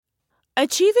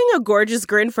Achieving a gorgeous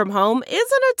grin from home isn't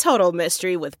a total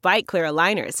mystery with Bite Clear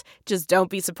aligners. Just don't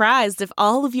be surprised if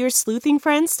all of your sleuthing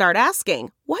friends start asking,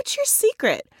 "What's your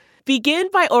secret?" Begin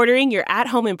by ordering your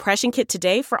at-home impression kit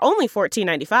today for only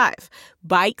 $14.95.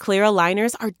 Bite Clear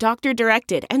aligners are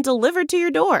doctor-directed and delivered to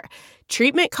your door.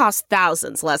 Treatment costs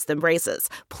thousands less than braces.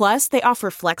 Plus, they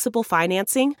offer flexible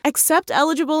financing, accept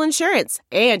eligible insurance,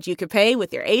 and you can pay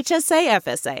with your HSA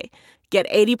FSA. Get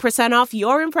 80% off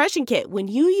your impression kit when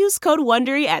you use code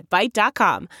WONDERY at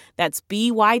Byte.com. That's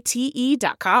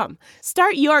BYTE.com.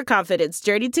 Start your confidence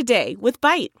journey today with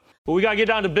Byte. But we got to get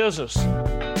down to business.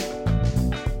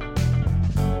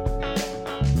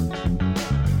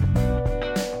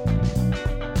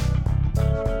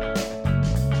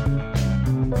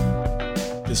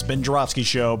 This Ben Joravsky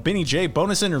Show, Benny J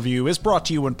bonus interview is brought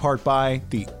to you in part by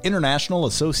the International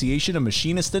Association of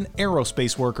Machinists and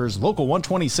Aerospace Workers, Local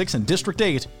 126 and District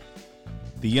 8,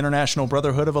 the International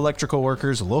Brotherhood of Electrical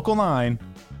Workers, Local 9,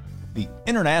 the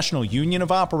International Union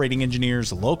of Operating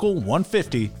Engineers, Local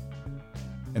 150,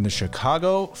 and the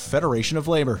Chicago Federation of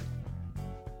Labor.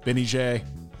 Benny J,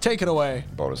 take it away.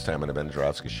 Bonus time on the Ben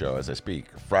Joravsky Show as I speak.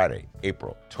 Friday,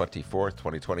 April 24th,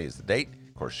 2020 is the date.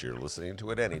 Of course, you're listening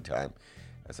to it anytime.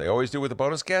 As I always do with a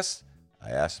bonus guest,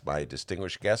 I ask my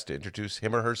distinguished guest to introduce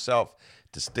him or herself.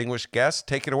 Distinguished guest,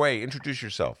 take it away. Introduce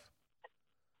yourself.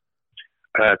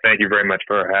 Thank you very much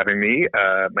for having me.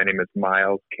 My name is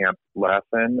Miles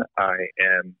Kampf-Lassin. I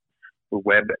am the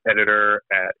web editor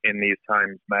at In These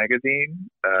Times magazine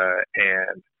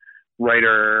and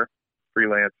writer,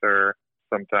 freelancer,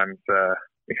 sometimes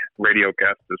radio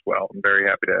guest as well. I'm very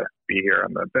happy to be here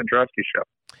on the Ben Joravsky Show.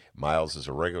 Miles is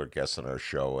a regular guest on our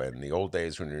show. And in the old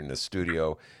days when we were in the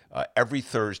studio, every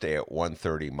Thursday at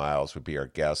 1:30, Miles would be our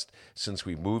guest. Since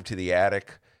we moved to the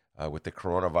attic with the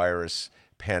coronavirus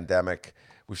pandemic,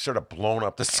 we've sort of blown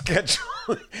up the schedule.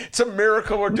 It's a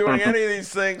miracle we're doing any of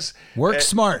these things. Work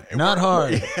smart, not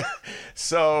hard. Yeah.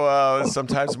 So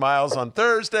sometimes Miles on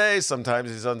Thursday,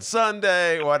 sometimes he's on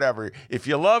Sunday, whatever. If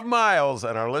you love Miles,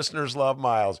 and our listeners love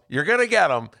Miles, you're going to get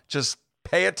him. Just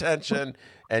pay attention,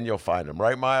 and you'll find him.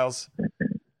 Right, Miles?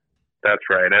 That's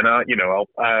right. And, I'll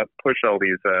push all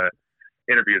these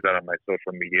interviews out on my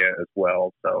social media as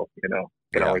well. So, you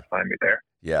can always find me there.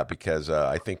 Yeah, because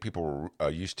I think people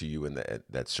are used to you in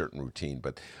that certain routine,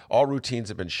 but all routines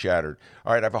have been shattered.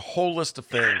 All right, I have a whole list of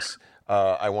things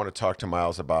I want to talk to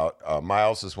Miles about.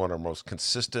 Miles is one of our most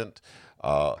consistent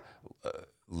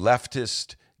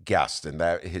leftist guests, and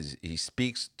that he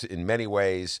speaks in many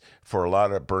ways for a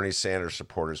lot of Bernie Sanders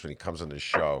supporters when he comes on the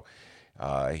show.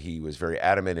 He was very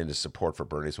adamant in his support for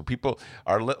Bernie. So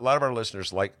a lot of our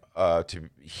listeners like to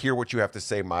hear what you have to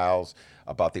say, Miles,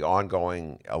 about the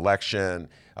ongoing election,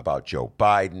 about Joe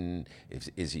Biden.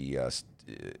 Is he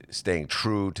staying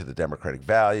true to the Democratic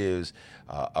values,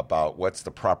 about what's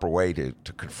the proper way to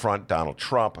confront Donald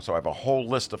Trump. So I have a whole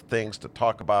list of things to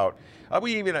talk about.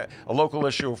 We even a local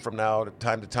issue from now to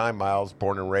time. Miles,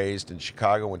 born and raised in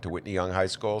Chicago, went to Whitney Young High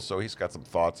School, so he's got some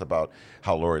thoughts about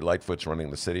how Lori Lightfoot's running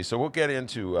the city. So we'll get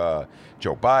into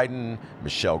Joe Biden,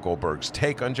 Michelle Goldberg's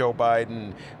take on Joe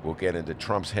Biden. We'll get into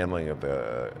Trump's handling of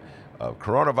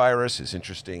coronavirus, his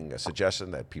interesting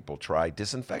suggestion that people try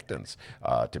disinfectants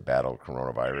to battle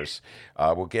coronavirus.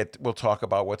 We'll talk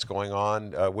about what's going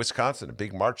on Wisconsin, a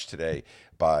big march today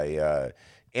by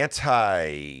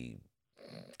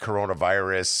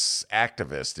anti-coronavirus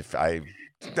activists. If I'm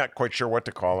not quite sure what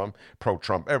to call them,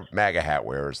 pro-Trump, MAGA hat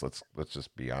wearers. Let's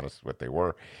just be honest what they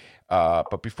were.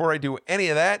 But before I do any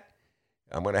of that,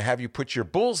 I'm going to have you put your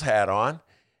Bulls hat on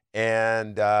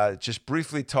and just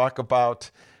briefly talk about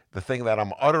the thing that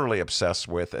I'm utterly obsessed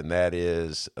with, and that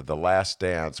is The Last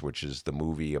Dance, which is the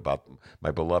movie about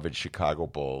my beloved Chicago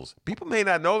Bulls. People may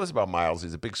not know this about Miles.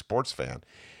 He's a big sports fan.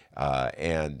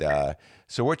 So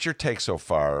what's your take so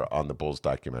far on the Bulls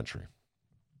documentary?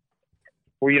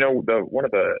 Well, one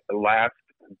of the last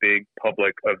big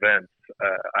public events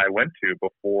I went to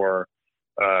before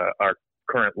our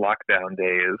current lockdown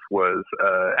days was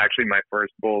actually my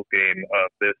first Bulls game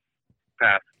of this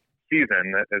past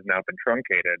season that has now been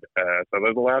truncated. So that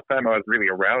was the last time I was really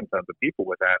around tons of people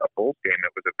with a Bulls game.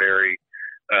 It was a very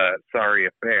sorry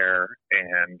affair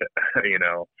and,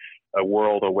 a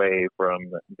world away from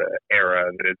the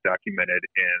era that is documented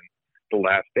in The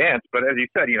Last Dance. But as you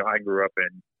said, I grew up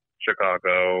in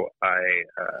Chicago. I,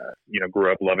 grew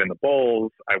up loving the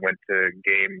Bulls. I went to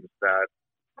games that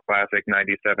classic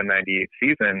 97, 98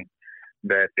 season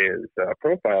that is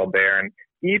profiled there. And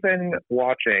even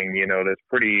watching, this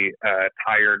pretty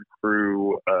tired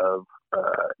crew of,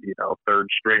 third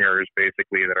stringers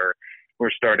basically that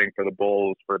were starting for the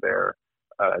Bulls for their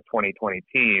 2020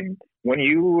 team. When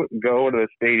you go to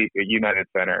the United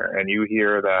Center and you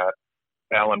hear that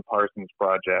Alan Parsons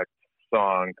Project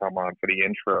song come on for the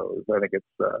intros, I think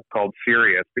it's called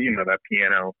Serious, but that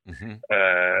piano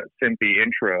synthy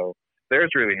intro, there's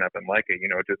really nothing like it.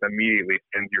 It just immediately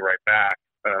sends you right back.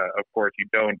 Of course, you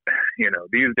don't,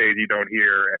 these days you don't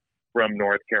hear from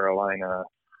North Carolina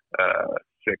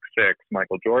 6'6"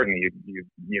 Michael Jordan. You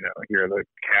hear the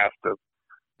cast of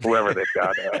whoever they've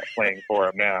got playing for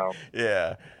him now.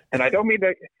 Yeah. And I don't mean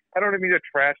to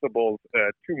trash the Bulls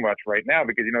too much right now,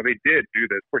 because they did do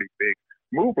this pretty big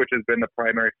move, which has been the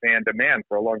primary fan demand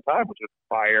for a long time, which is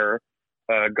fire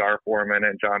Gar Forman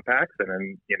and John Paxson.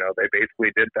 And they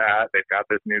basically did that. They've got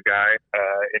this new guy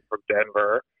in from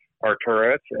Denver,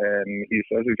 Arturas, and he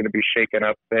says he's going to be shaking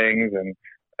up things and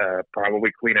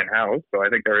probably cleaning house. So I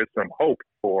think there is some hope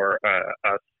for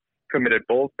us committed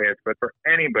Bulls fans. But for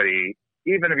anybody,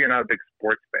 even if you're not a big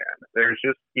sports fan, there's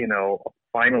just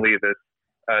finally this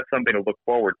something to look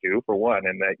forward to, for one,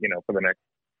 and that for the next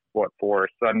 5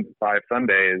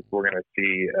 Sundays we're going to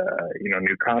see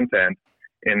new content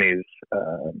in these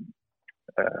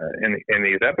in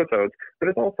these episodes. But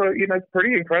it's also it's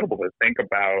pretty incredible to think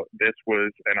about. This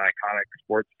was an iconic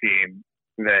sports team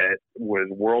that was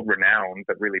world renowned,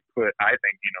 that really put, I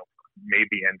think, made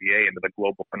the NBA into the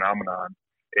global phenomenon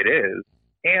it is,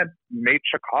 and made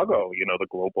Chicago the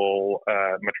global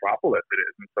metropolis it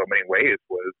is in so many ways,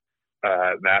 was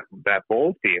that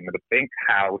Bulls team. And to think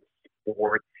how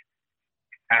sports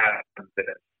has this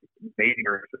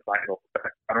major societal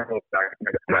effect. I don't know if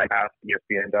that past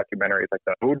ESPN documentaries like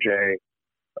the OJ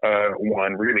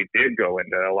one really did go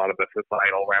into a lot of the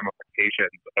societal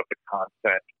ramifications of the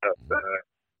concept of the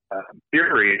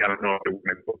theory. I don't know if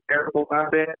it was terrible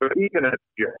about it, but even if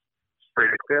it's just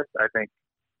straight exist, I think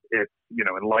it's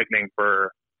enlightening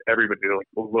for everybody to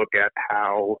look at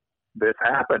how this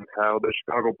happened, how the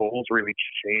Chicago Bulls really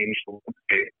changed the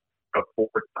landscape of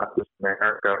sports, not just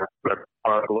America, but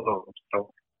our globe.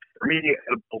 So for me,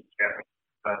 as a Bulls fan,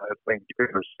 I think you can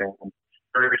understand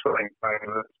very exciting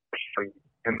times, especially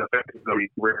in the 50s that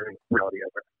we're in reality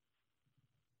of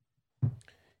it.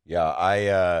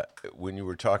 Yeah, when you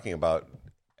were talking about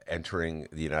entering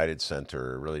the United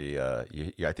Center, really, I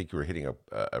think you were hitting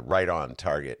a right-on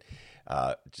target.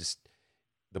 Just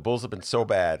the Bulls have been so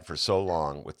bad for so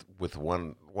long, with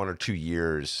one or 2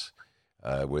 years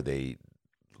where they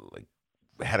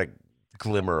had a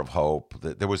glimmer of hope.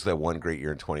 There was that one great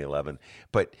year in 2011,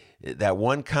 but that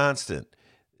one constant,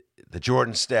 the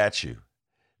Jordan statue,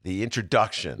 the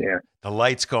introduction, the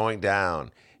lights going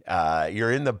down.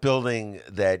 You're in the building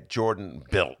that Jordan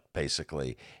built,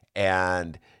 basically.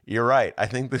 And you're right. I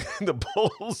think the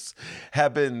Bulls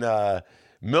have been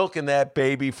milking that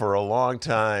baby for a long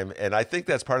time. And I think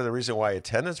that's part of the reason why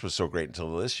attendance was so great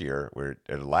until this year, where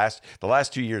the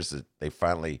last 2 years that they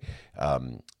finally,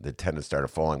 the attendance started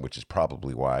falling, which is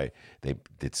probably why they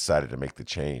decided to make the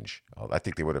change. I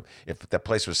think they would have, if that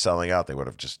place was selling out, they would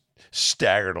have just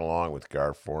staggered along with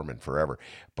Gar Forman forever.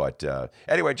 But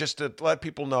anyway, just to let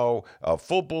people know,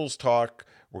 full Bulls talk.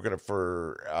 We're going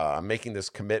to, I'm making this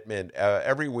commitment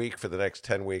every week for the next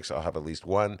 10 weeks. I'll have at least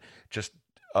one just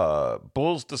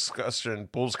Bulls discussion,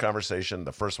 Bulls conversation.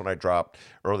 The first one I dropped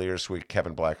earlier this week,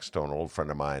 Kevin Blackstone, old friend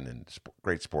of mine and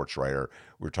great sports writer.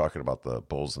 We were talking about the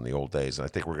Bulls in the old days, and I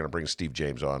think we're going to bring Steve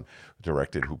James on, who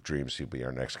directed Hoop Dreams. He'll be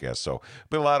our next guest. So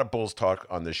been a lot of Bulls talk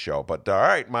on this show. But all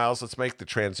right, Miles, let's make the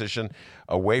transition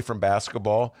away from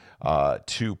basketball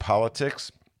to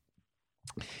politics.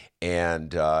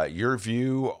 And your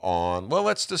view on, well,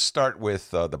 let's just start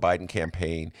with the Biden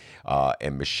campaign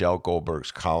and Michelle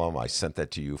Goldberg's column. I sent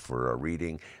that to you for a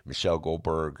reading. Michelle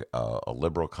Goldberg, a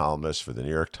liberal columnist for the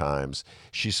New York Times,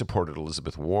 she supported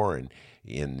Elizabeth Warren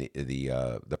in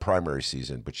the primary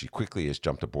season, but she quickly has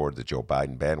jumped aboard the Joe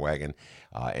Biden bandwagon.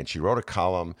 And she wrote a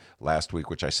column last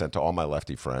week, which I sent to all my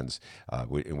lefty friends,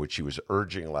 in which she was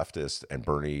urging leftists and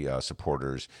Bernie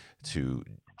supporters to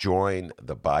join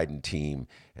the Biden team.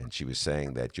 And she was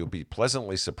saying that you'll be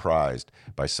pleasantly surprised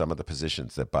by some of the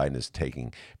positions that Biden is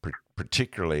taking,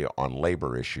 particularly on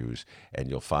labor issues. And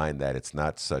you'll find that it's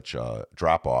not such a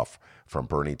drop-off from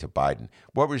Bernie to Biden.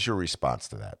 What was your response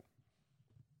to that?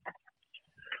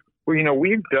 Well,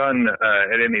 we've done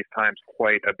in these times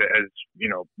quite a bit, as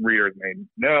readers may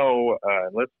know,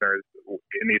 listeners.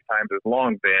 In these times, has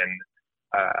long been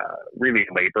really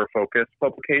labor-focused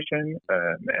publication,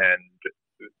 and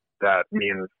that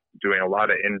means doing a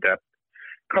lot of in-depth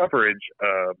coverage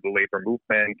of the labor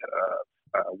movement,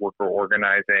 worker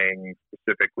organizing,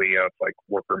 specifically of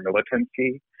worker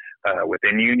militancy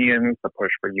within unions, the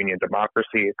push for union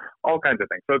democracy, all kinds of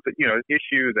things. So it's an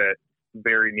issue that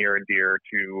very near and dear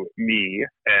to me,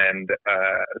 and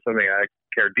something I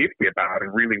care deeply about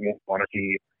and really want to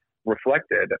see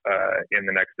reflected in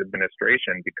the next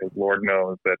administration, because Lord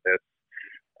knows that this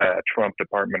Trump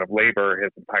Department of Labor,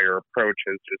 his entire approach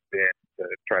has just been to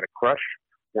try to crush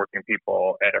working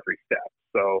people at every step.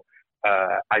 So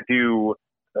I do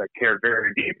care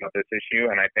very deep about this issue,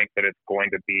 and I think that it's going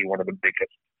to be one of the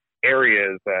biggest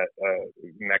areas that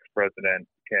next president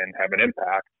can have an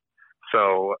impact.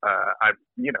 So I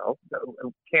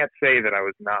can't say that I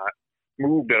was not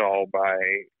moved at all by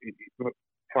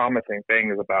promising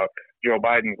things about Joe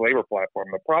Biden's labor platform.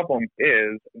 The problem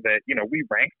is that, we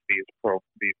ranked these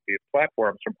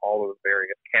platforms from all of the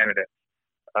various candidates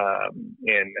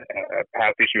in a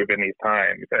past issue of In These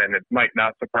Times. And it might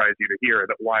not surprise you to hear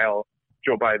that while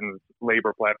Joe Biden's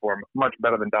labor platform, much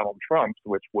better than Donald Trump's,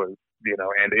 which was,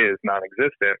 and is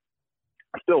non-existent,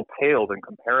 still paled in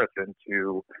comparison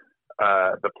to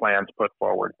the plans put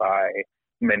forward by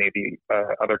many of the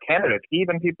other candidates.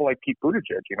 Even people like Pete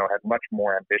Buttigieg, had much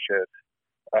more ambitious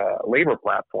labor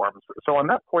platforms. So on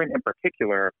that point in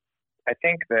particular, I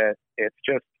think that it's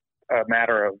just a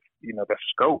matter of, the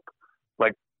scope.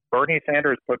 Like Bernie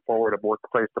Sanders put forward a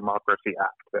Workplace Democracy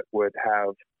Act that would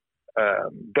have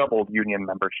doubled union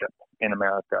membership in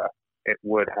America. It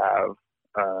would have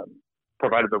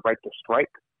provided the right to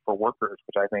strike for workers,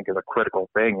 which I think is a critical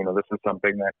thing. This is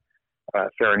something that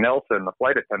Sarah Nelson, the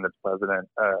flight attendants president,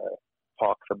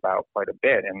 talks about quite a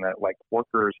bit, and that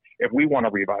workers, if we want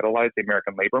to revitalize the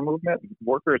American labor movement,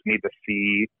 workers need to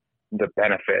see the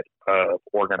benefit of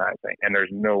organizing. And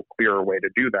there's no clearer way to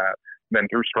do that than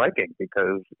through striking,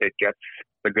 because it gets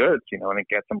the goods, and it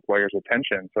gets employers'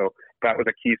 attention. So that was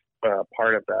a key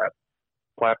part of that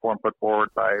platform put forward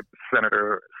by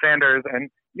Senator Sanders. And,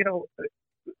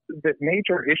 the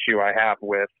major issue I have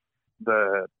with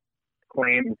the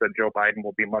claims that Joe Biden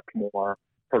will be much more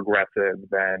progressive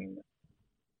than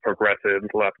progressives,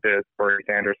 leftists, Bernie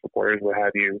Sanders supporters, what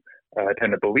have you,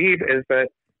 tend to believe, is that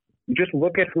just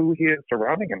look at who he is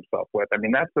surrounding himself with. I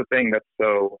mean, that's the thing that's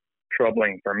so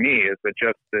troubling for me, is that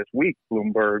just this week,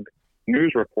 Bloomberg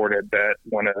News reported that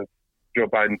one of Joe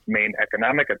Biden's main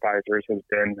economic advisors has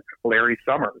been Larry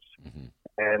Summers. Mm-hmm.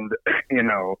 And,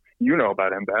 you know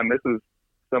about him, Ben. This is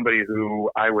somebody who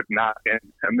I would not in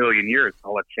a million years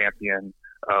call a champion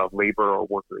of labor or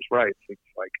workers' rights. It's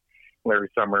like Larry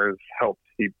Summers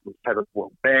he was head of the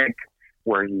World Bank,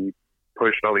 where he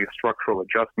pushed all these structural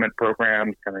adjustment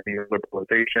programs, kind of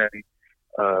neoliberalization,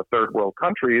 third world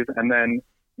countries. And then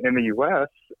in the U.S.,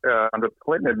 under the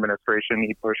Clinton administration,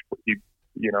 he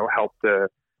helped to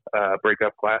break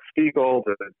up Glass-Steagall,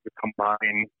 to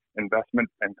combine investment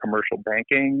and commercial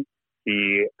banking.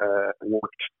 He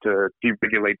worked to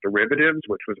deregulate derivatives,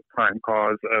 which was a prime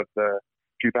cause of the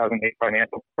 2008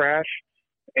 financial crash.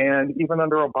 And even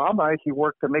under Obama, he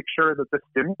worked to make sure that the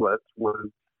stimulus was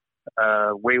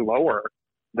way lower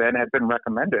than had been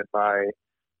recommended by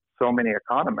so many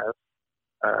economists.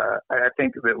 I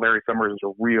think that Larry Summers is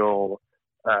a real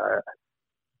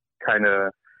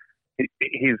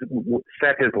he's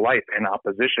set his life in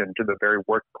opposition to the very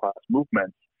working class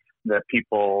movements that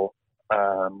people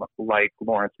like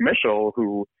Lawrence Mischel,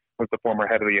 who was the former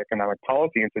head of the Economic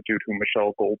Policy Institute, who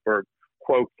Michelle Goldberg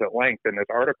quotes at length in this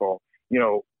article.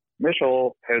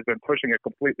 Mischel has been pushing a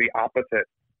completely opposite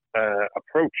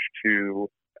approach to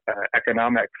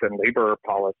economics and labor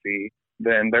policy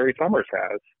than Larry Summers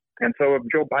has. And so if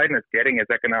Joe Biden is getting his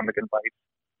economic advice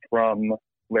from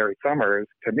Larry Summers,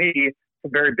 to me, it's a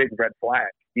very big red flag.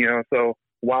 So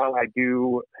while I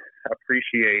do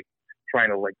appreciate trying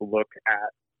to look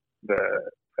at the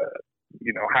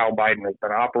how Biden has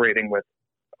been operating with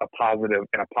a positive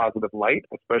light,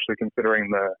 especially considering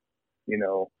the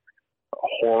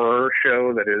horror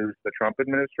show that is the Trump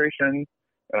administration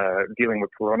dealing with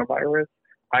coronavirus,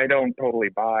 I don't totally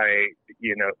buy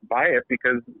it,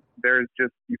 because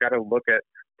you got to look at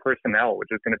personnel, which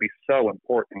is going to be so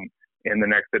important in the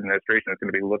next administration. It's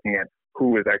going to be looking at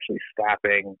who is actually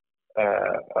stopping a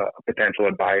potential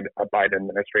Biden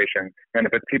administration. And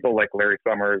if it's people like Larry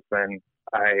Summers, then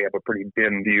I have a pretty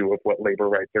dim view of what labor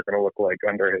rights are going to look like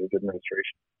under his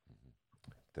administration.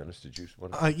 Dennis, did you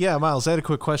want to? Yeah, Miles, I had a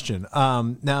quick question.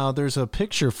 Now, there's a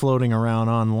picture floating around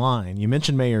online. You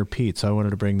mentioned Mayor Pete, so I wanted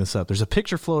to bring this up. There's a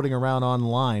picture floating around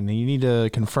online, and you need to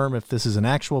confirm if this is an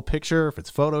actual picture, if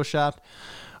it's photoshopped,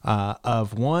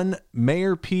 of one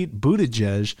Mayor Pete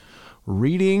Buttigieg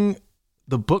reading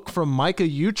the book from Micah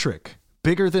Utrick,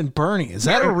 Bigger Than Bernie. Is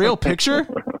that a real picture?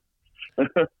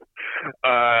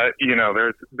 I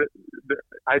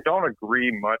don't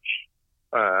agree much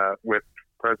with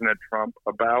President Trump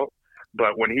about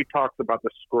But when he talks about the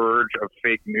scourge of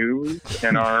fake news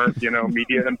in our,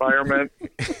 media environment,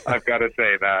 I've got to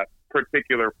say that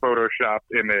particular photoshopped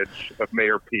image of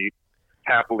Mayor Pete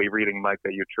happily reading Micah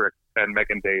Utrick and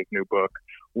Megan Day's new book,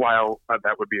 while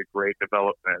that would be a great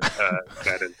development,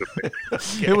 that is the thing.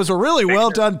 It was a really well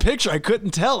done picture. I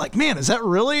couldn't tell. Like, man, is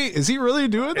he really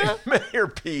doing that? Mayor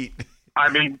Pete. I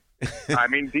mean,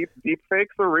 deep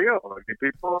fakes are real. I mean,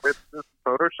 people,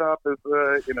 Photoshop is,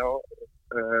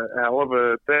 a hell of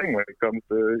a thing when it comes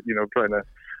to, trying to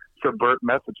subvert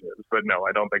messages. But no,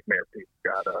 I don't think Mayor Pete's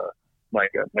got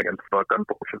Megan's book,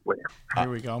 unfortunately. Here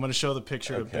we go. I'm going to show the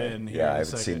picture to Ben. Here I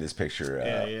haven't seen this picture.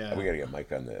 Yeah. We got to get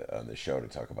Mike on the show to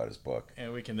talk about his book.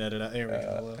 And we can edit out. Here we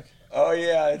go. Look. Oh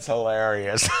yeah, it's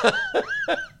hilarious.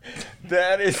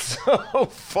 That is so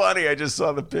funny. I just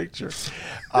saw the picture.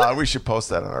 We should post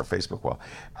that on our Facebook wall.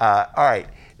 All right.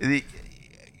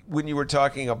 When you were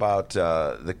talking about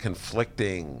the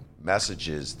conflicting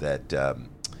messages that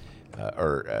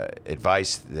or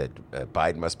advice that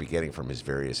Biden must be getting from his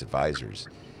various advisors,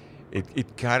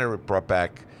 it kind of brought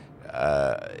back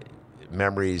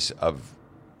memories of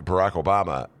Barack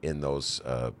Obama in those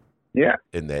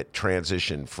in that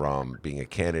transition from being a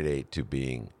candidate to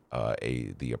being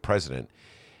the president.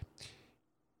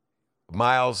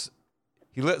 Miles,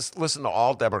 he listened to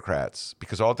all Democrats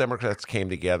because all Democrats came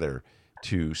together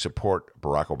to support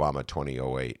Barack Obama in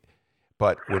 2008.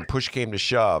 But when push came to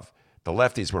shove, the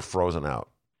lefties were frozen out.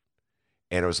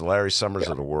 And it was Larry Summers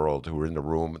of the world who were in the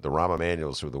room, the Rahm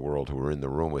Emanuels of the world who were in the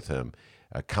room with him,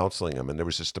 counseling him. And there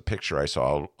was just a picture I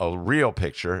saw, a real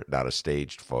picture, not a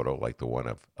staged photo like the one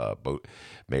of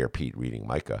Mayor Pete reading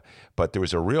Micah. But there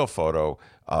was a real photo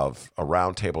of a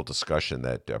roundtable discussion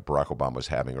that Barack Obama was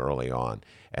having early on.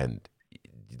 And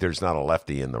there's not a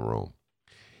lefty in the room.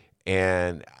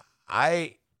 And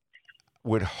I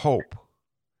would hope,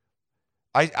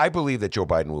 I believe that Joe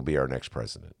Biden will be our next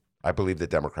president. I believe the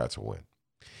Democrats will win.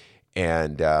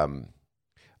 And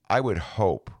I would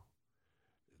hope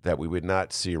that we would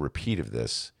not see a repeat of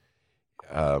this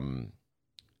in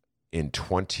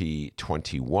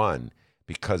 2021,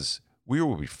 because we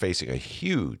will be facing a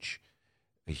huge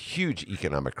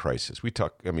economic crisis.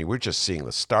 We're just seeing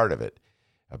the start of it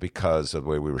because of the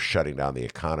way we were shutting down the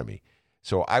economy.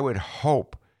 So I would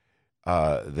hope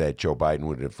that Joe Biden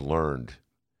would have learned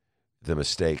the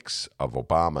mistakes of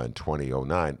Obama in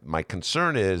 2009. My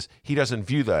concern is he doesn't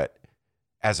view that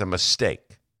as a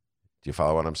mistake. Do you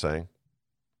follow what I'm saying?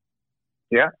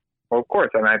 Yeah, well, of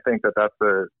course. And I think that that's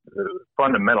the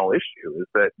fundamental issue, is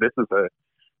that this is a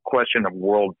question of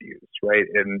worldviews, right?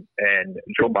 And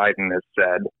Joe Biden has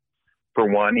said, for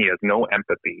one, he has no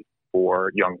empathy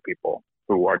for young people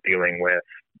who are dealing with,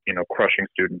 crushing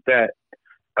student debt,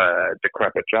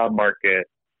 decrepit job market,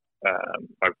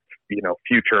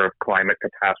 future of climate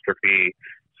catastrophe,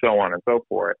 so on and so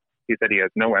forth. He said he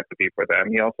has no empathy for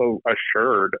them. He also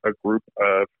assured a group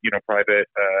of, private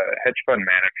hedge fund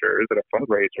managers at a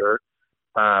fundraiser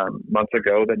months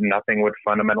ago that nothing would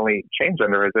fundamentally change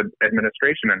under his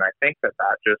administration. And I think that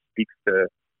just speaks to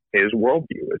his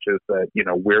worldview, which is that,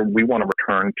 we want to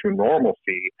return to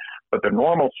normalcy, but the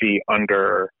normalcy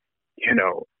under,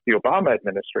 the Obama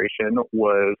administration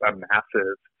was a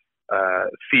massive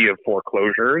sea of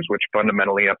foreclosures, which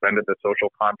fundamentally upended the social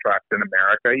contract in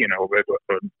America,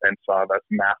 and saw this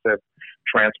massive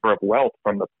transfer of wealth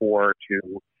from the poor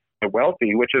to the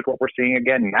wealthy, which is what we're seeing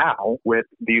again now with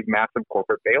these massive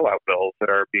corporate bailout bills that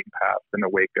are being passed in the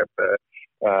wake of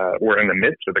we're in the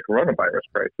midst of the coronavirus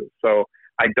crisis. So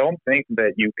I don't think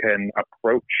that you can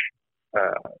approach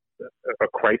a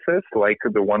crisis like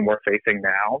the one we're facing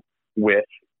now with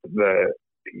the,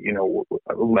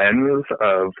 lens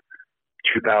of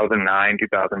 2009,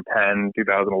 2010,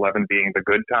 2011 being the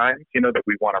good times, that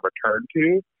we want to return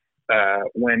to,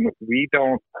 when we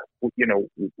don't,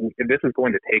 this is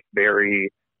going to take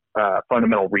very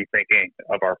fundamental rethinking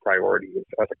of our priorities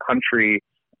as a country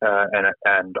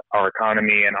and our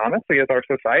economy, and honestly as our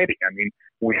society. I mean,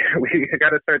 we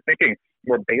got to start thinking,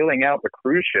 we're bailing out the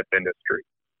cruise ship industry,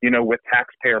 with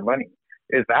taxpayer money.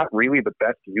 Is that really the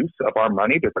best use of our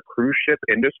money? Does the cruise ship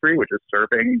industry, which is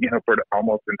serving, for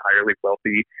almost entirely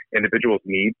wealthy individuals,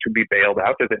 need to be bailed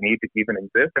out? Does it need to even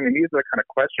exist? I mean, these are the kind of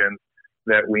questions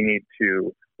that we need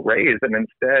to raise. And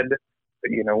instead,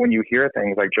 when you hear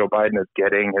things like Joe Biden is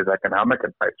getting his economic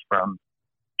advice from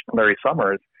Larry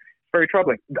Summers, it's very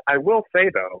troubling. I will say,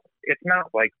 though, it's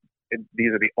not like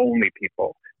these are the only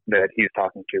people that he's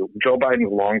talking to. Joe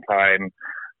Biden's longtime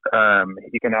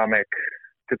economic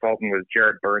consultant was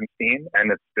Jared Bernstein, and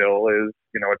it still is,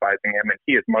 advising him. And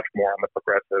he is much more on the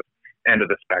progressive end of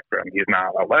the spectrum. He's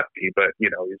not a lefty, but,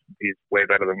 he's way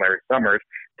better than Larry Summers,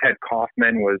 Ted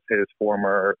Kaufman was his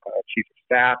former chief of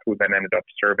staff, who then ended up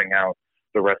serving out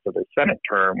the rest of his Senate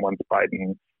term once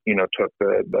Biden, took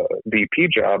the VP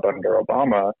job under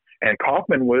Obama. And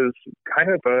Kaufman was kind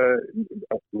of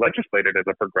legislated as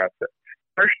a progressive,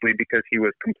 partially because he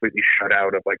was completely shut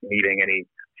out of needing any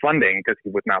funding because he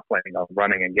was not planning on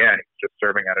running again. He was just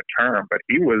serving out a term, but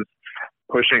he was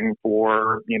pushing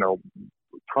for,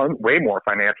 way more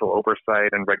financial oversight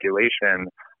and regulation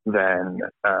than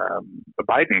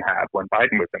Biden had when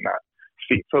Biden was in that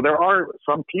seat. So there are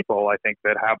some people, I think,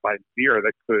 that have Biden's ear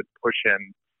that could push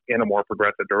him in a more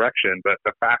progressive direction. But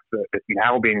the fact that it's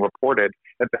now being reported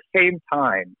at the same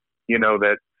time,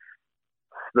 that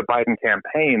the Biden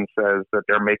campaign says that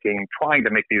they're trying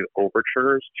to make these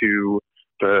overtures to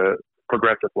the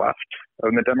progressive left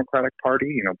of the Democratic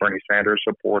Party, Bernie Sanders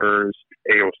supporters,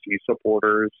 AOC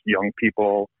supporters, young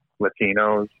people,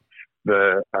 Latinos,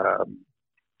 the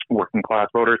working class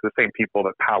voters, the same people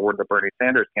that powered the Bernie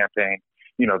Sanders campaign.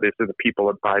 This is the people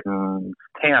at Biden's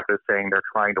camp is saying they're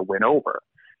trying to win over.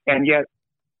 And yet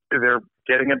they're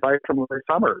getting advice from Larry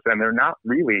Summers, and they're not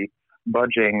really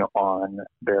budging on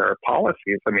their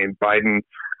policies. I mean, Biden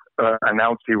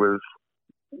announced he was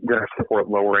going to support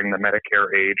lowering the Medicare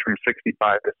age from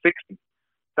 65 to 60.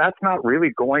 That's not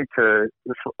really going to,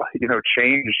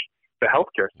 change the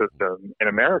healthcare system in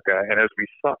America. And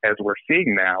as we're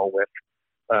seeing now with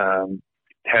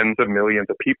tens of millions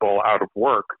of people out of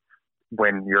work,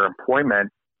 when your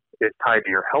employment is tied to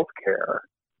your healthcare,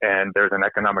 and there's an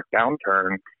economic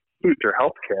downturn, lose your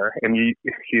health care, and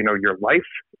your life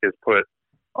is put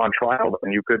on trial,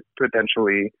 and you could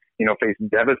potentially, face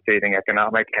devastating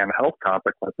economic and health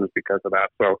consequences because of that.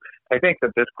 So I think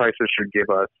that this crisis should give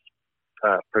us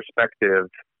perspective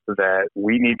that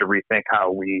we need to rethink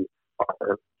how we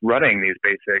are running these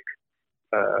basic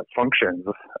functions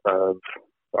of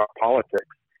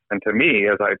politics. And to me,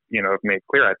 as I have made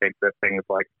clear, I think that things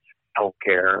like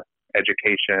healthcare,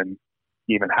 education,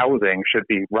 even housing should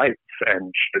be rights,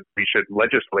 and we should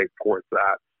legislate towards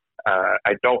that.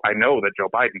 I know that Joe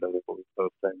Biden doesn't believe those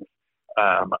things,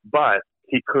 but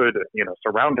he could,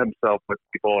 surround himself with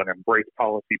people and embrace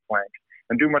policy planks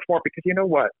and do much more. Because you know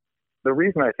what, the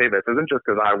reason I say this isn't just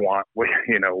because I want, what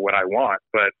I want,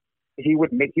 but he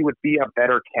would be a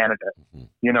better candidate.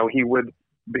 Mm-hmm. He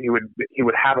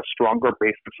would have a stronger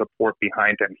base of support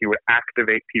behind him. He would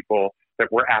activate people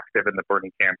that were active in the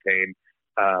Bernie campaign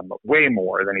way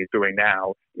more than he's doing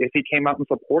now. If he came out and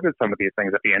supported some of these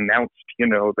things, if he announced,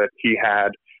 that he had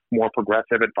more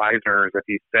progressive advisors, if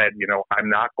he said, I'm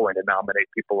not going to nominate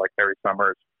people like Larry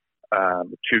Summers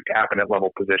to cabinet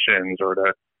level positions or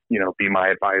to, be my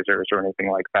advisors or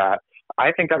anything like that,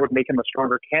 I think that would make him a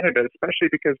stronger candidate, especially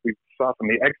because we saw from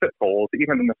the exit polls,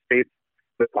 even in the states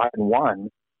that Biden won,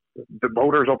 the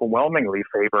voters overwhelmingly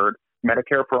favored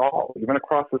Medicare for all, even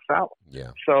across the South.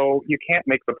 Yeah. So you can't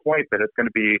make the point that it's going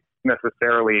to be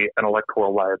necessarily an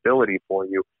electoral liability for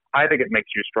you. I think it makes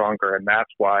you stronger, and that's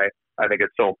why I think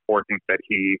it's so important that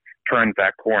he turns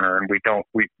that corner, and we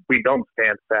don't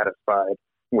stand satisfied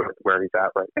with where he's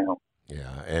at right now.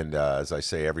 Yeah, and as I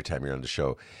say every time you're on the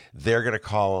show, they're going to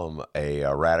call him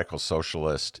a radical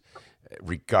socialist,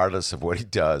 regardless of what he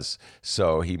does.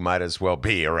 So he might as well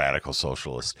be a radical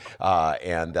socialist.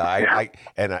 And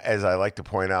as I like to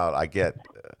point out, I get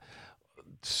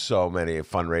so many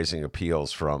fundraising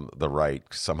appeals from the right.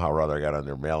 Somehow or other, I got on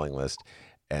their mailing list,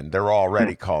 and they're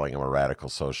already calling him a radical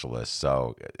socialist.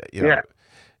 So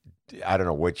I don't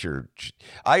know what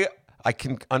I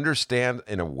can understand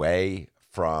in a way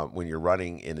from when you're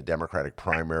running in a Democratic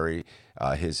primary,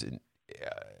 his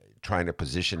trying to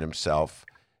position himself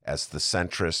as the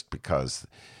centrist, because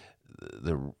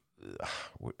the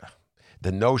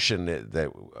notion that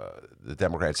the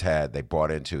Democrats had, they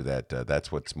bought into that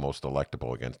that's what's most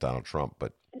electable against Donald Trump.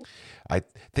 But I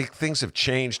think things have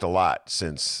changed a lot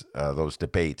since those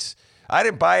debates. I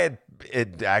didn't buy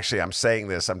it. Actually, I'm saying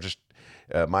this. I'm just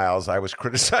Miles. I was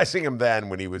criticizing him then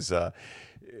when he was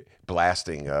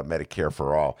blasting Medicare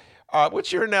for all.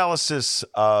 What's your analysis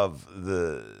of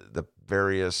the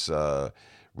various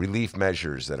relief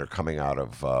measures that are coming out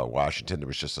of Washington? There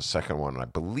was just a second one. I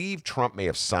believe Trump may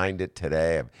have signed it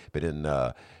today. I've been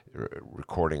in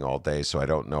recording all day, so I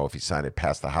don't know if he signed it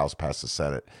past the House, past the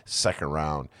Senate. Second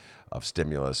round of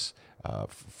stimulus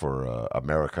for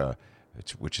America,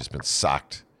 which has been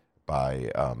socked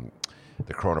by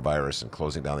the coronavirus and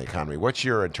closing down the economy. What's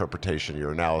your interpretation,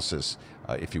 your analysis,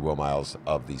 if you will, Miles,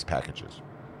 of these packages?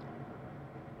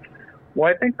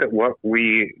 Well, I think that what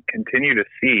we continue to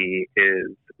see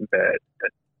is that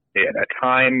at a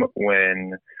time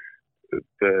when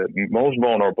the most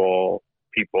vulnerable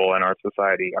people in our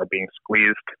society are being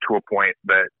squeezed to a point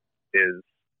that is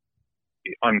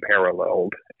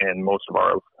unparalleled in most of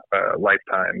our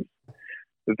lifetimes.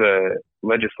 The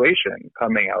legislation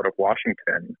coming out of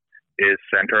Washington is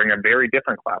centering a very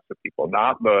different class of people,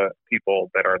 not the people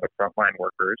that are the frontline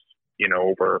workers,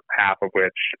 over half of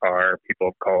which are people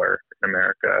of color in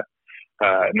America,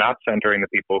 not centering the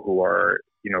people who are,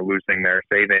 losing their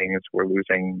savings, who are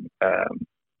losing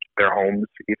their homes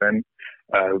even,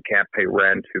 who can't pay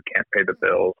rent, who can't pay the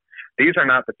bills. These are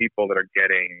not the people that are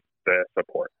getting the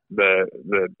support.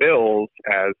 The bills,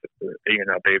 as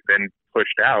they've been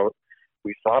pushed out.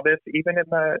 We saw this even in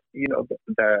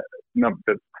the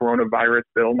coronavirus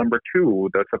bill number 2,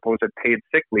 the supposed paid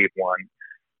sick leave one.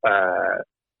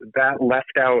 That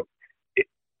left out,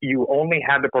 you only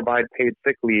had to provide paid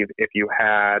sick leave if you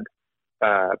had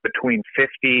between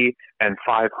 50 and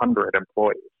 500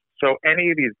 employees. So any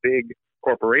of these big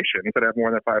corporations that have more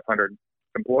than 500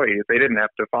 employees, they didn't have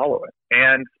to follow it.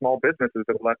 And small businesses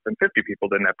of less than 50 people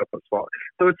didn't have to follow it.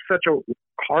 So it's such a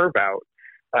carve out.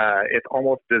 It's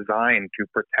almost designed to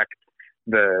protect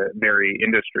the very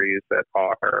industries that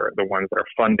are the ones that are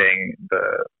funding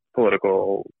the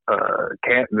political,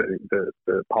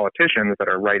 the politicians that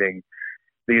are writing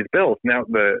these bills. Now,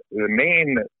 the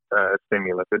main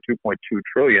stimulus, the $2.2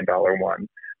 trillion one,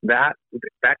 that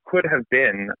could have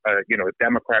been a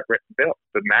Democrat-written bill.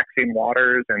 The Maxine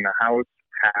Waters in the House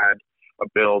had a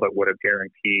bill that would have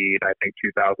guaranteed, I think,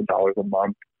 $2,000 a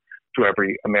month to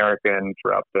every American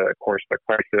throughout the course of the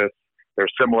crisis.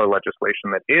 There's similar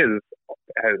legislation that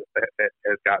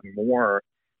has gotten more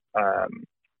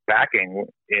backing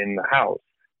in the House,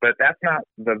 but that's not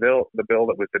the bill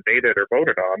that was debated or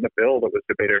voted on. The bill that was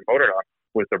debated and voted on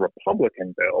was the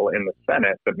Republican bill in the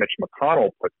Senate that Mitch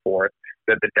McConnell put forth,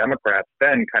 that the Democrats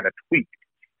then kind of tweaked.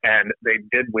 And they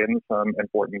did win some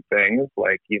important things,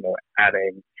 like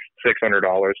adding $600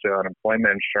 to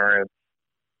unemployment insurance,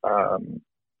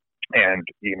 and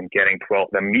even getting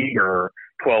the meager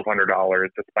 $1,200,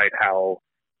 despite how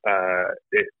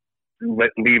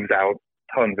it leaves out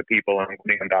tons of people,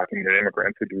 including undocumented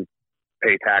immigrants who do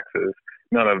pay taxes.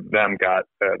 None of them got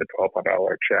the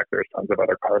 $1,200 check. There's tons of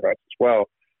other carve-outs as well.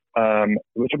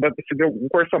 But there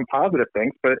were some positive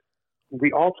things, but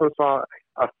we also saw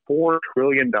a $4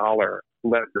 trillion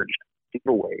leveraged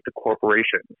giveaway to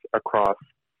corporations across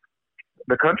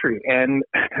the country. And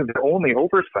the only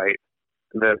oversight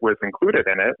that was included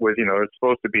in it was, it's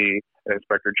supposed to be an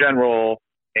inspector general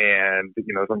and,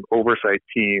 some oversight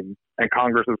team, and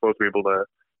Congress is supposed to be able to,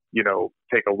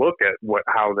 take a look at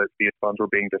how these funds were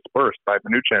being dispersed by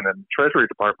Mnuchin and the Treasury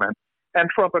Department. And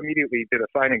Trump immediately did a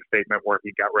signing statement where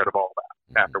he got rid of all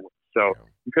that afterwards. So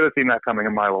you could have seen that coming a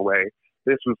mile away.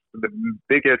 This was the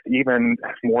biggest, even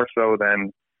more so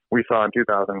than we saw in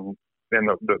 2000 in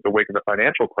the wake of the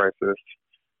financial crisis.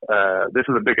 This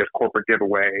is the biggest corporate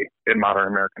giveaway in modern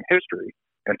American history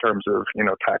in terms of,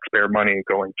 taxpayer money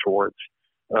going towards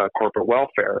corporate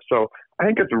welfare. So I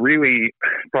think it's really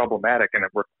problematic, and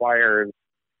it requires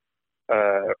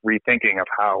rethinking of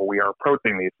how we are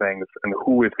approaching these things and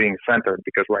who is being centered,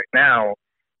 because right now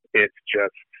it's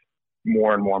just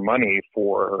more and more money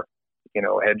for,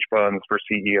 hedge funds, for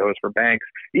CEOs, for banks,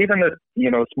 even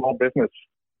the, small business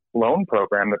loan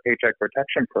program, the Paycheck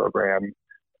Protection Program.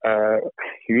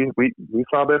 We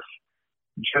saw this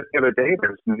just the other day.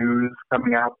 There's news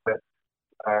coming out that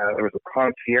there was a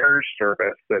concierge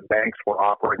service that banks were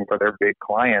offering for their big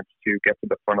clients to get to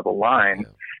the front of the line.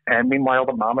 Yeah. And meanwhile,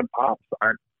 the mom and pops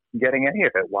aren't getting any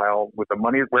of it. While with the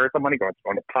money, where's the money going? It's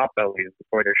going to Potbellies, it's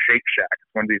going to Shake Shack,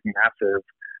 it's one of these massive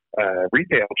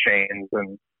retail chains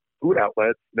and food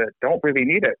outlets that don't really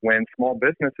need it when small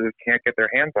businesses can't get their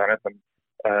hands on it.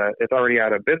 And it's already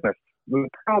out of business. The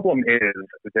problem is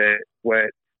that what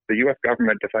the U.S.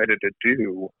 government decided to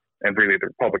do, and really the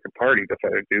Republican Party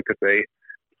decided to do, because they,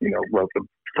 wrote the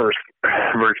first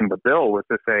version of the bill, was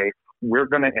to say, we're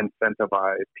going to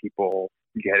incentivize people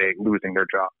losing their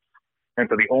jobs. And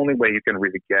so the only way you can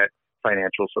really get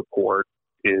financial support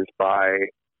is by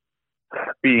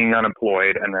being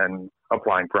unemployed and then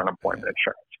applying for unemployment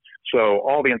insurance. So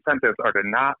all the incentives are to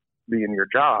not be in your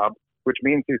job, which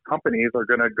means these companies are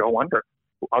going to go under.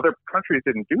 Other countries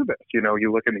didn't do this.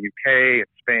 You look in the UK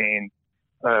and Spain,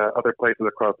 other places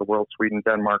across the world, Sweden,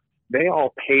 Denmark, they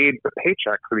all paid the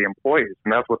paycheck for the employees,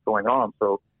 and that's what's going on.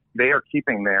 So they are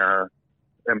keeping their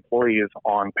employees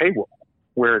on payroll.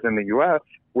 Whereas in the U.S.,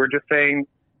 we're just saying,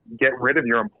 get rid of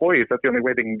your employees. That's the only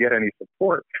way they can get any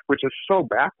support, which is so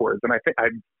backwards. And I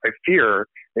fear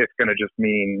it's going to just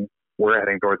mean we're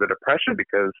heading towards a depression,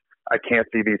 because I can't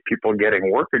see these people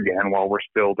getting work again while we're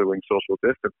still doing social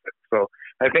distancing. So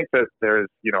I think that there's,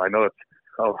 I know it's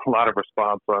a lot of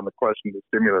response on the question of the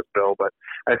stimulus bill, but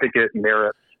I think it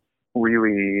merits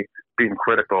really being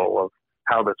critical of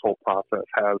how this whole process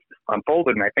has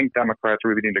unfolded. And I think Democrats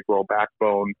really need to grow a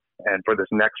backbone. And for this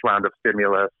next round of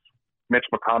stimulus, Mitch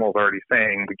McConnell's already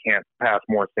saying we can't pass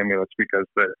more stimulus because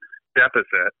the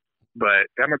deficit. But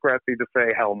Democrats need to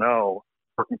say, hell no,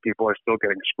 working people are still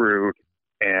getting screwed,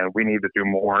 and we need to do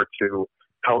more to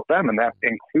help them. And that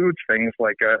includes things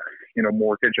like a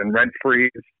mortgage and rent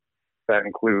freeze. That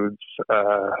includes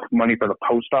money for the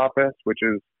post office, which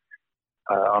is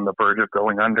on the verge of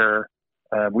going under.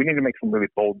 We need to make some really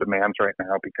bold demands right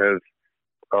now because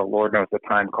Lord knows the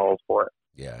time calls for it.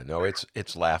 Yeah, no,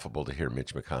 it's laughable to hear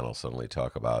Mitch McConnell suddenly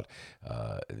talk about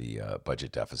the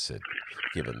budget deficit,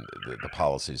 given the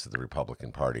policies of the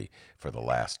Republican Party for the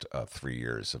last 3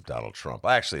 years of Donald Trump.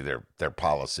 Actually, their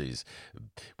policies,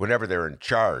 whenever they're in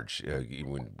charge,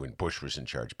 when Bush was in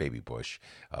charge, baby Bush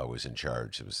was in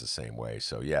charge, it was the same way.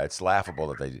 So yeah, it's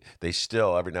laughable that they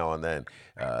still every now and then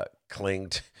cling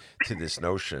to this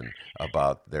notion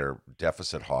about their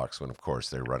deficit hawks when, of course,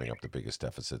 they're running up the biggest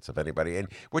deficits of anybody. And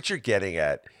what you're getting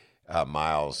at,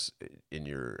 Miles, in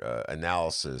your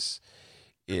analysis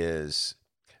is,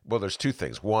 well, there's two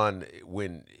things. One,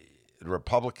 when the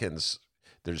Republicans,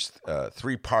 there's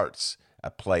three parts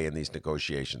at play in these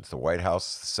negotiations: the White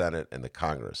House, the Senate, and the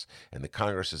Congress. And the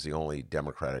Congress is the only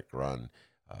Democratic-run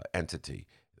entity.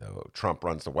 Trump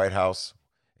runs the White House,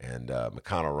 and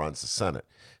McConnell runs the Senate.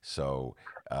 So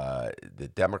the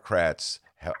Democrats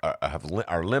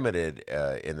are limited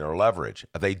in their leverage.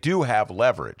 They do have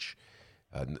leverage,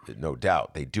 no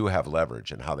doubt. They do have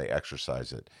leverage, and how they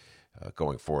exercise it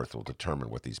going forth will determine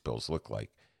what these bills look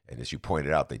like. And as you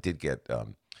pointed out, they did get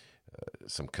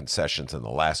some concessions in the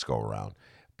last go around,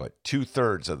 but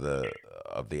 2/3 of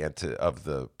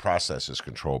the process is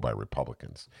controlled by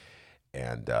Republicans,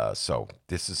 and so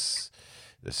this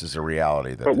is a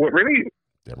reality that. But what really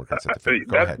Democrats have to figure.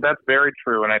 Go ahead. That's very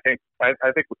true, and I think that's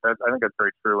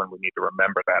very true, and we need to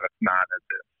remember that it's not as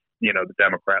if the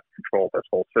Democrats control this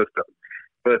whole system.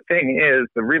 The thing is,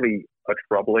 the really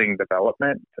troubling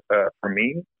development for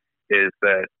me is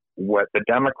that what the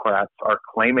Democrats are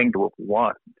claiming to have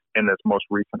won in this most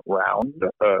recent round,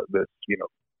 this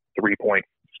 3-point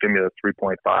stimulus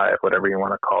 3.5, whatever you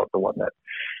want to call it, the one that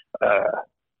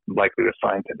likely to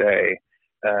sign today.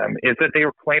 Is that they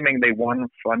were claiming they won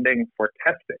funding for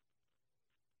testing.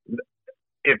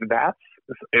 If that's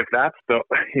the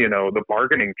the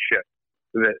bargaining chip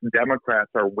that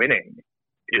Democrats are winning,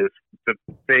 is the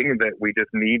thing that we just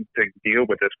need to deal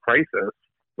with this crisis.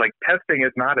 Like, testing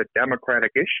is not a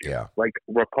Democratic issue. Yeah. Like,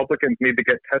 Republicans need to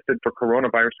get tested for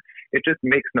coronavirus. It just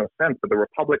makes no sense. But the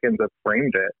Republicans have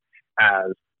framed it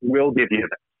as, we'll give you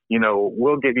this.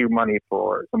 We'll give you money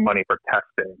for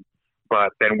testing,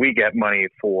 but then we get money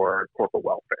for corporate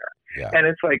welfare. Yeah. And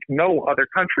it's like no other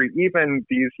country, even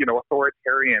these,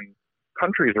 authoritarian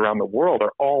countries around the world,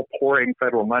 are all pouring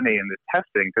federal money into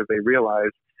testing because they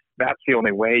realize that's the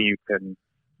only way you can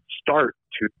start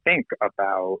to think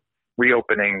about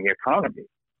reopening the economy.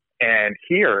 And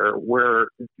here, where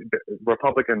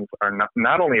Republicans are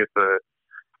not only is the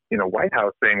White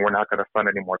House saying we're not going to fund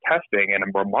any more testing, and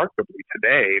remarkably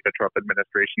today, the Trump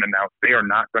administration announced they are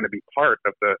not going to be part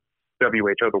of the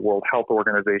WHO, the World Health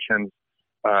Organization's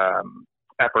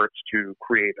efforts to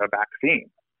create a vaccine.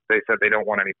 They said they don't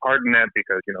want any part in it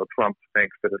because Trump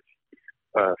thinks that it's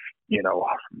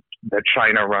that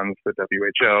China runs the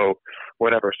WHO,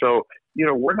 whatever. So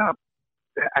we're not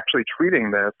actually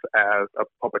treating this as a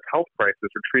public health crisis.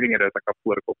 We're treating it as like a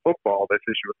political football, this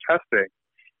issue of testing.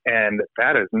 And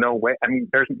that is no way. I mean,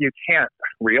 you can't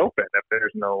reopen if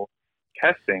there's no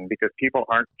testing, because people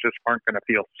aren't going to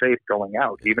feel safe going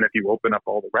out. Even if you open up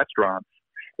all the restaurants,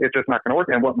 it's just not going to work.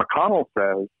 And what McConnell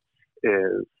says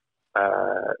is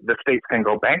the states can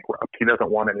go bankrupt. He doesn't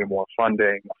want any more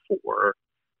funding for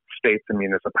states and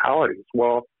municipalities.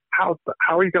 Well, how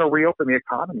are you going to reopen the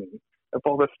economy if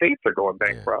all the states are going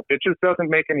bankrupt? It just doesn't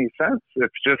make any sense.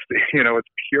 It's just, it's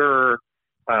pure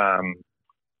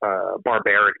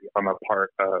barbarity on the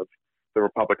part of the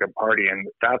Republican Party. And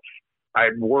I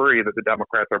worry that the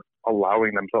Democrats are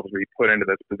allowing themselves to be put into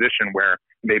this position where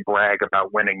they brag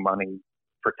about winning money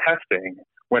for testing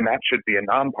when that should be a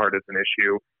nonpartisan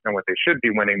issue, and what they should be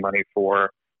winning money for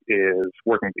is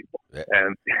working people.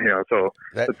 And so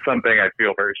it's something I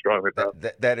feel very strongly about.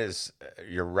 That is,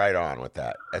 you're right on with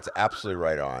that. That's absolutely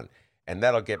right on, and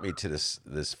that'll get me to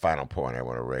this final point I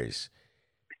want to raise.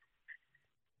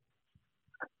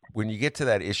 When you get to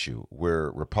that issue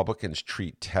where Republicans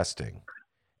treat testing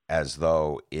as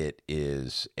though it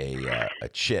is a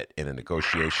chit in the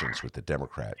negotiations with the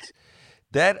Democrats,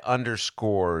 that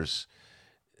underscores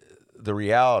the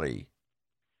reality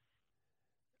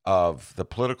of the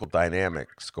political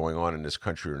dynamics going on in this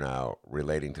country now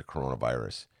relating to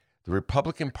coronavirus. The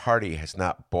Republican Party has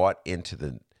not bought into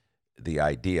the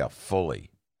idea fully,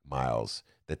 Miles,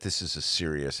 that this is a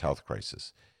serious health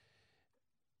crisis.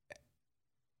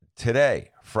 Today,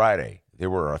 Friday, there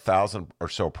were 1,000 or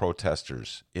so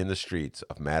protesters in the streets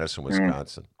of Madison,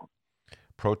 Wisconsin,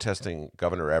 protesting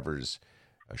Governor Evers'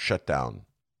 shutdown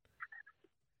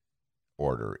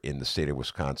order in the state of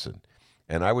Wisconsin.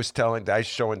 And I was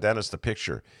showing Dennis the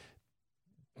picture.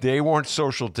 They weren't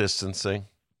social distancing.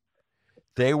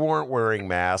 They weren't wearing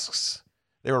masks.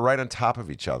 They were right on top of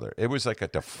each other. It was like a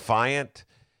defiant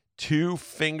 2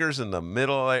 fingers in the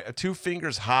middle, 2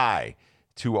 fingers high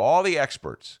to all the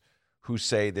experts who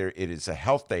say it is a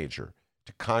health danger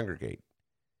to congregate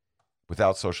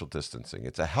without social distancing.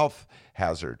 It's a health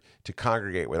hazard to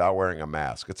congregate without wearing a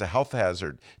mask. It's a health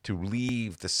hazard to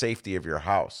leave the safety of your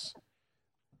house.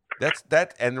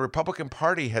 And the Republican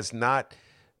Party has not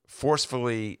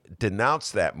forcefully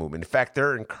denounced that movement. In fact,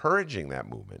 they're encouraging that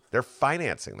movement. They're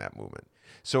financing that movement.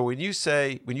 So when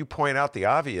you point out the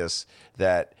obvious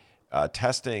that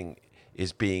testing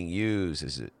is being used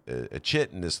as a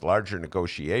chit in this larger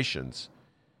negotiations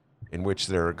in which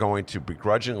they're going to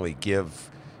begrudgingly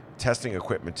give testing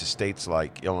equipment to states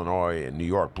like Illinois and New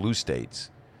York, blue states,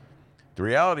 the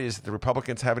reality is that the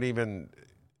Republicans haven't even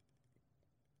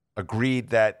agreed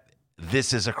that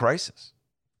this is a crisis.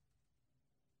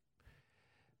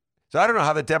 So I don't know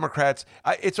how the Democrats,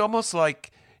 it's almost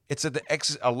like it's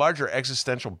a larger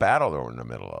existential battle they're in the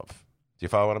middle of. Do you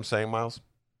follow what I'm saying, Miles?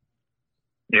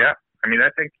 Yeah. I mean, I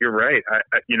think you're right.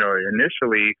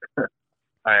 Initially,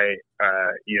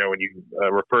 when you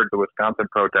referred to the Wisconsin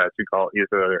protests, you call it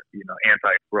either,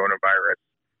 anti-coronavirus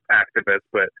activists,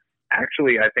 but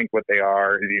actually, I think what they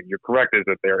are, you're correct, is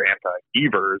that they're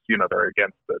anti-Evers. They're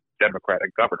against the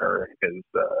Democratic governor, his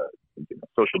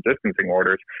social distancing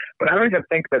orders. But I don't even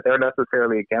think that they're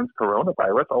necessarily against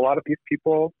coronavirus. A lot of these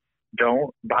people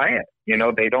don't buy it.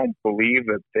 They don't believe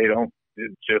that they don't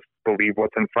just believe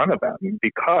what's in front of them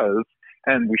because,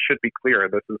 and we should be clear,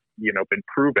 this has, been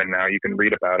proven now. You can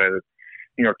read about it at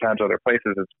New York Times, other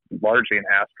places. It's largely an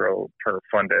AstroTurf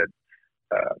funded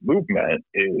movement,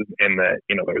 is in that,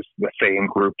 there's the same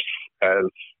groups as,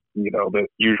 the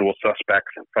usual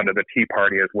suspects funded the Tea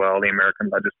Party as well, the American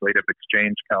Legislative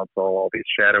Exchange Council, all these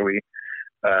shadowy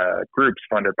groups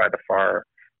funded by far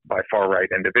right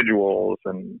individuals,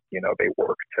 and they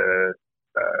work to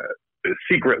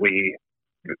secretly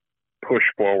push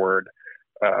forward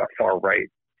far right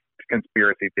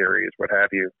conspiracy theories, what have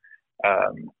you.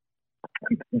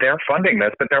 They're funding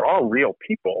this, but they're all real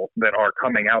people that are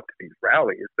coming out to these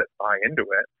rallies that buy into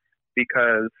it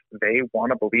because they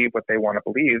want to believe what they want to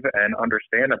believe, and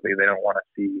understandably, they don't want to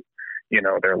see,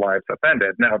 their lives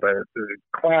upended. Now, the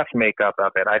class makeup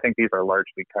of it, I think these are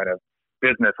largely kind of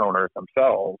business owners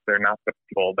themselves. They're not the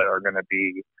people that are going to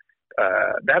be.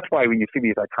 That's why when you see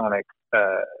these iconic,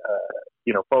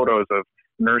 photos of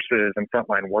nurses and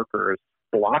frontline workers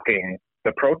blocking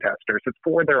the protesters, it's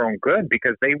for their own good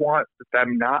because they want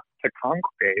them not to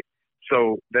congregate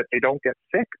so that they don't get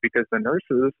sick, because the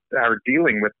nurses are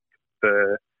dealing with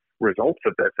the results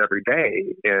of this every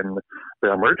day in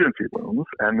the emergency rooms,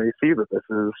 and they see that this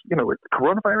is,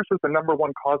 coronavirus is the number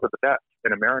one cause of death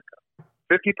in America.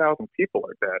 50,000 people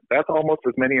are dead. That's almost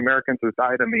as many Americans as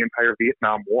died in the entire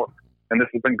Vietnam War. And this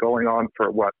has been going on for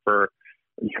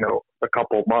a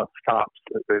couple months tops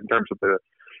in terms of the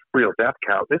real death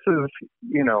count. This is,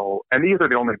 and these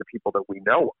are only the people that we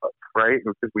know of, right?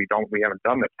 Because we haven't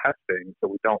done the testing, so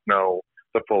we don't know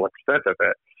the full extent of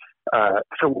it.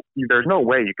 So there's no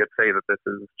way you could say that this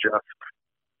is just,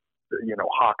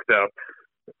 hawked up,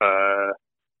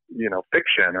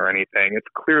 fiction or anything. It's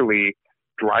clearly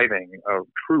driving a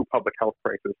true public health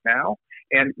crisis now.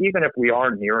 And even if we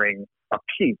are nearing a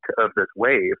peak of this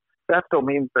wave, that still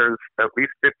means there's at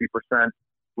least 50%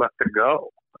 left to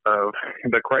go of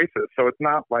the crisis. So it's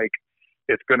not like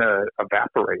it's going to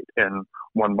evaporate in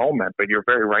one moment. But you're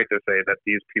very right to say that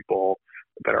these people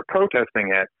that are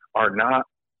protesting it are not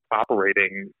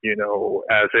operating,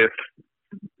 as if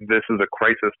this is a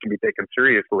crisis to be taken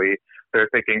seriously. They're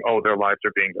thinking, oh, their lives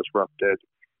are being disrupted,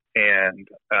 and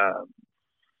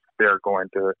they're going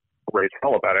to raise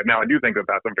hell about it. Now, I do think that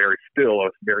that's a very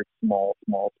small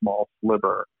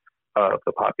sliver of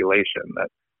the population that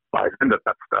buys into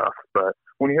that stuff. But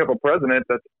when you have a president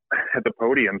that's at the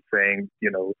podium saying,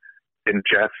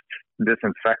 ingest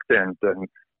disinfectant and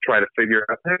try to figure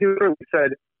out,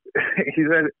 he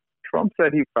said, Trump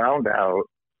said he found out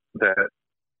that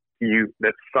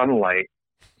sunlight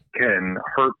can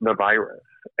hurt the virus.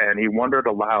 And he wondered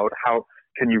aloud, how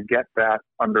can you get that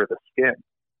under the skin?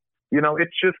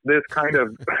 It's just this kind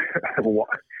of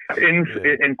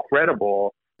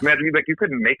incredible. Imagine, like, you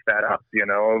couldn't make that up,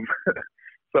 of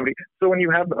somebody. So when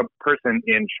you have a person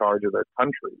in charge of their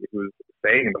country who's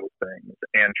saying those things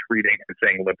and treating and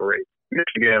saying liberate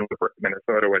Michigan, liberate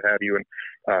Minnesota, what have you, and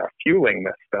fueling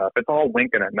this stuff, it's all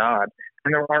wink and a nod.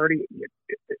 And they're already,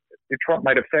 Trump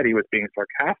might have said he was being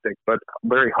sarcastic, but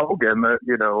Larry Hogan,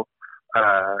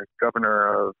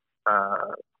 governor of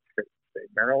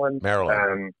Maryland,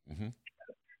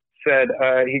 said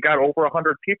he got over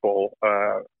 100 people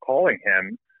calling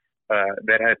him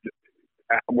that had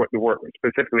were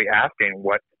specifically asking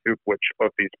which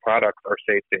of these products are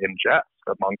safe to ingest,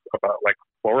 amongst about like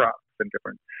Clorox and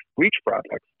different bleach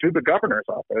products, to the governor's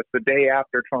office the day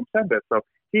after Trump said this. So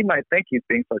he might think he's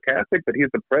being sarcastic, but he's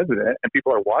the president, and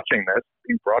people are watching this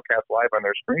being broadcast live on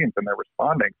their screens, and they're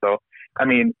responding. So, I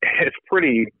mean, it's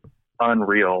pretty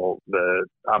unreal, the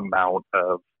amount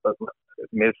of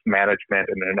mismanagement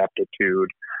and ineptitude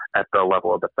at the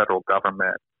level of the federal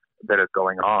government that is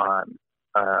going on.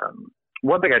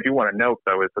 One thing I do want to note,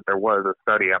 though, is that there was a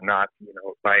study. I'm not,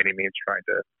 by any means trying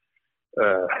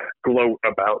to gloat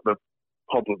about the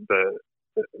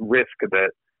risk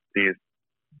that these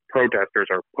protesters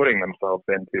are putting themselves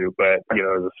into, but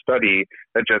there's a study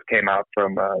that just came out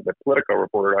from the Politico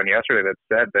reported on yesterday that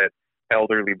said that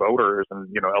elderly voters and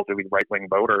elderly right-wing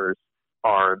voters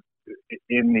are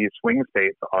in these swing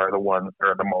states are the ones that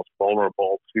are the most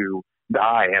vulnerable to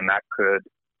die, and that could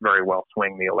very well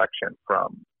swing the election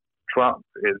from Trump,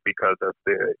 is because of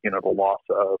the the loss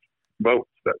of votes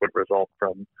that would result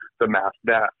from the mass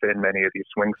death in many of these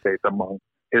swing states among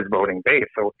his voting base.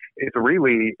 So it's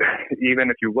really, even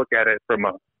if you look at it from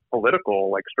a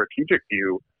political, strategic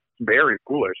view, very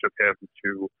foolish of him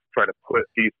to try to put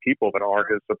these people that are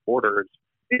his supporters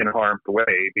in harm's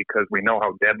way, because we know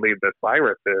how deadly this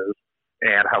virus is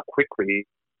and how quickly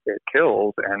it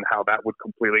kills, and how that would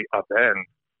completely upend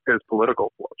his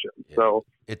political fortune. Yeah. So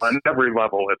on every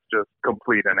level, it's just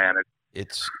complete inanity.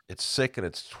 It's sick and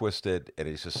it's twisted, and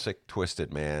he's a sick,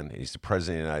 twisted man. He's the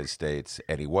president of the United States,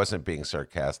 and he wasn't being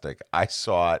sarcastic. I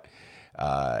saw it,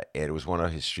 and it was one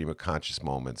of his stream of conscious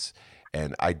moments.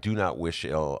 And I do not wish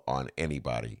ill on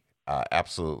anybody.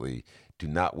 Absolutely do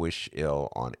not wish ill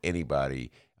on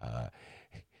anybody.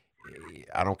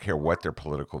 I don't care what their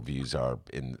political views are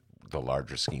in the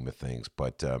larger scheme of things,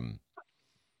 but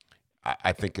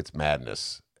I think it's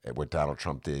madness what Donald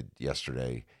Trump did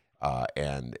yesterday.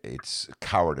 And it's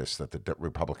cowardice that the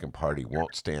Republican Party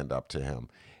won't stand up to him.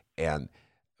 And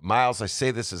Miles, I say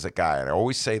this as a guy, and I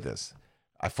always say this.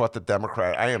 I fought the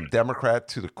Democrat. I am Democrat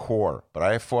to the core, but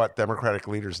I have fought Democratic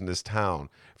leaders in this town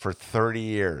for 30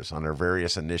 years on their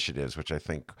various initiatives, which I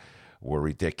think were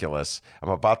ridiculous. I'm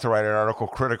about to write an article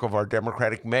critical of our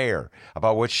Democratic mayor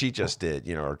about what she just did,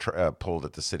 or pulled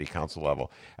at the city council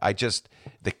level.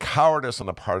 The cowardice on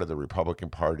the part of the Republican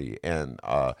Party, and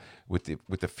with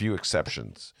the few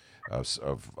exceptions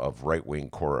of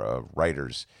right-wing core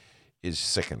writers, is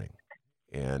sickening.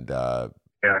 And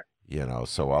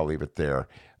so I'll leave it there.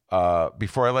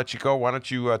 Before I let you go, why don't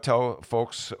you tell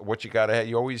folks what you got ahead?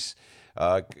 You always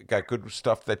got good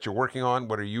stuff that you're working on.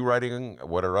 What are you writing?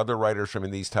 What are other writers from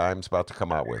in these times about to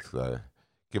come out with?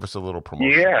 Give us a little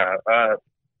promotion.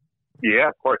 Yeah,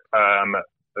 of course.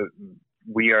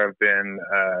 We have been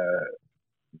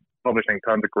publishing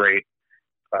tons of great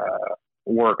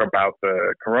work about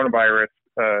the coronavirus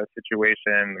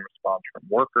situation, the response from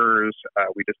workers.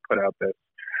 We just put out this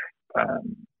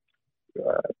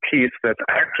piece that's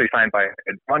actually signed by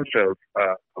a bunch of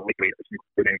leaders,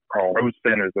 including Carl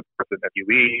Rosen, who's the president of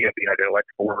UE, of the United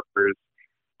Electrical Workers,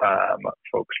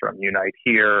 folks from Unite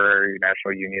Here,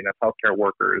 National Union of Healthcare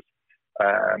Workers,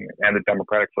 and the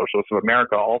Democratic Socialists of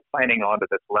America, all signing on to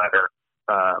this letter.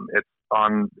 It's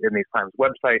in these Times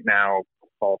website now,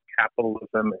 called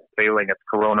Capitalism Failing Its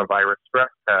Coronavirus Stress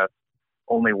Test.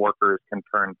 Only workers can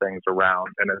turn things around.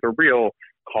 And it's a real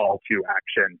call to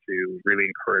action to really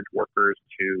encourage workers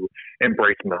to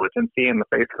embrace militancy in the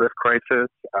face of this crisis.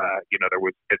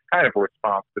 It's kind of a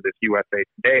response to this USA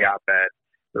Today op-ed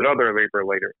that other labor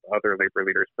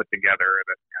leaders put together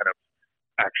that kind of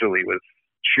actually was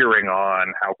cheering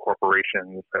on how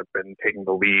corporations have been taking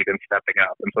the lead and stepping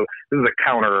up. And so this is a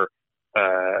counter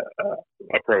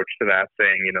approach to that,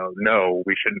 saying, no,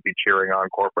 we shouldn't be cheering on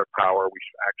corporate power. We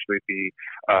should actually be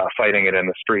fighting it in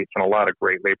the streets. And a lot of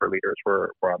great labor leaders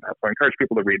were on that. So I encourage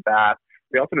people to read that.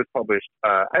 We also just published,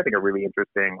 I think, a really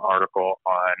interesting article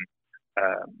on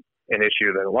an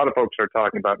issue that a lot of folks are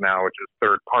talking about now, which is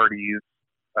third parties.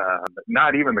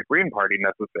 Not even the Green Party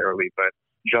necessarily, but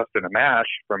Justin Amash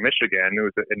from Michigan,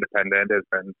 who's an independent, has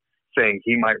been saying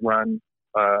he might run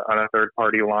on a third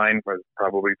party line,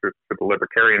 probably through the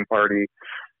Libertarian Party.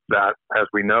 That, as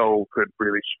we know, could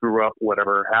really screw up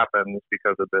whatever happens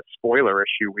because of this spoiler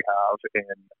issue we have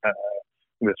in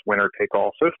this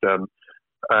winner-take-all system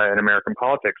in American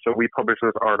politics. So we published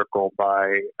this article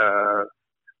by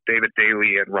David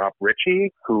Daly and Rob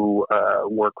Ritchie, who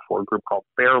work for a group called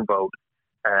Fair Vote,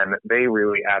 and they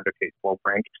really advocate for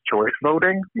ranked choice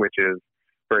voting, which is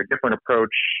a very different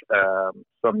approach.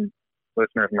 Some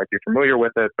listeners might be familiar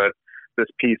with it, but this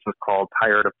piece is called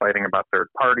Tired of Fighting About Third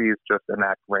Parties, Just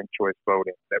Enact Ranked Choice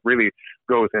Voting. That really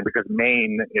goes in because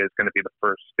Maine is going to be the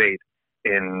first state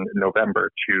in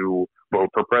November to vote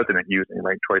for president using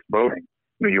ranked choice voting.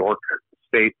 New York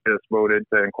State has voted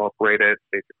to incorporate it.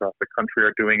 States across the country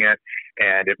are doing it.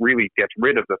 And it really gets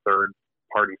rid of the third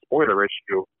party spoiler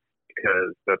issue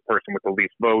because the person with the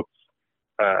least votes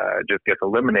just gets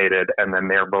eliminated, and then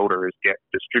their voters get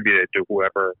distributed to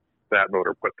whoever that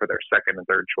voter put for their second and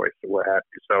third choice or what have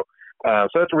you. So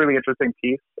that's a really interesting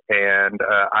piece, and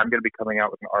I'm going to be coming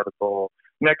out with an article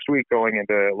next week going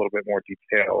into a little bit more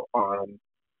detail on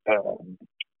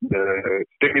the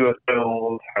stimulus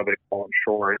bills, how they've fallen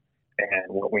short, and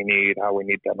what we need, how we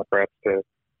need Democrats to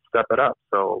step it up.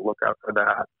 So look out for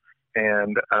that.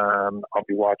 And I'll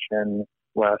be watching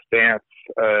Last Dance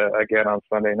again on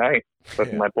Sunday night,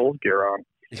 putting my Bulls gear on.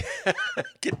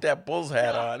 Get that Bulls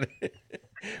hat on.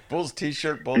 Bulls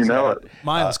t-shirt, Bulls hat.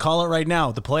 Miles, call it right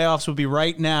now. The playoffs would be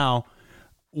right now.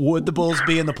 Would the Bulls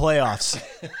be in the playoffs?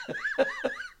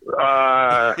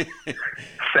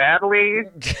 Sadly,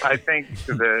 I think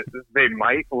they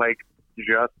might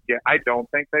just get. I don't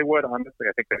think they would, honestly.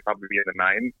 I think they'd probably be in the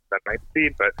ninth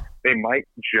seed, but they might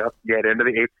just get into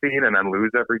the 8th seed and then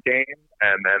lose every game.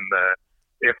 And then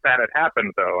if that had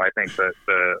happened, though, I think that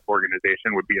the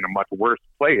organization would be in a much worse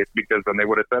place because then they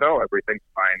would have said, "Oh, everything's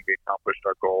fine. We accomplished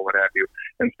our goal, what have you."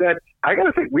 Instead, I got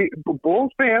to say,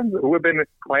 Bulls fans who have been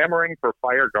clamoring for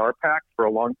fire Garpax for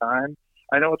a long time.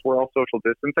 I know we're all social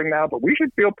distancing now, but we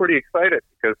should feel pretty excited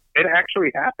because it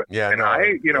actually happened. Yeah, and no,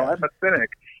 I'm a cynic.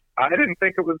 I didn't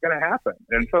think it was going to happen,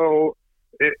 and so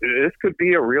this could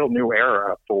be a real new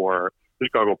era for the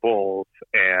Chicago Bulls,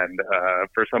 and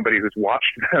for somebody who's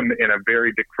watched them in a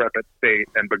very decrepit state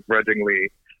and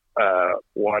begrudgingly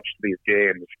watched these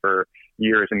games for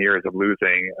years and years of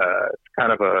losing, it's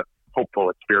kind of a hopeful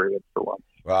experience for once.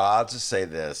 Well, I'll just say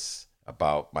this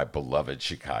about my beloved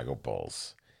Chicago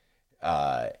Bulls.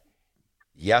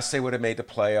 Yes, they would have made the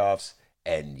playoffs,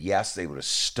 and yes, they would have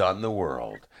stunned the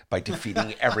world by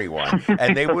defeating everyone,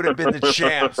 and they would have been the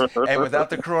champs. And without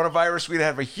the coronavirus, we'd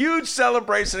have a huge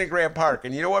celebration in Grant Park.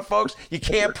 And you know what, folks? You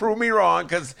can't prove me wrong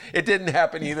because it didn't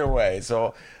happen either way.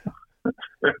 So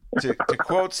to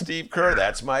quote Steve Kerr,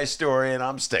 that's my story, and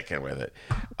I'm sticking with it.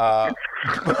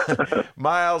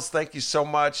 Miles, thank you so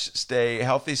much. Stay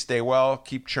healthy, stay well,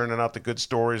 keep churning out the good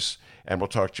stories, and we'll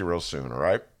talk to you real soon, all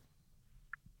right?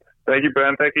 Thank you,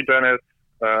 Ben. Thank you, Dennis.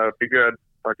 Be good.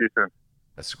 Talk to you soon.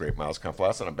 That's great. Miles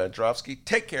Kampf-Lassin. I'm Ben Drofsky.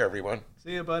 Take care, everyone.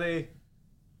 See you, buddy.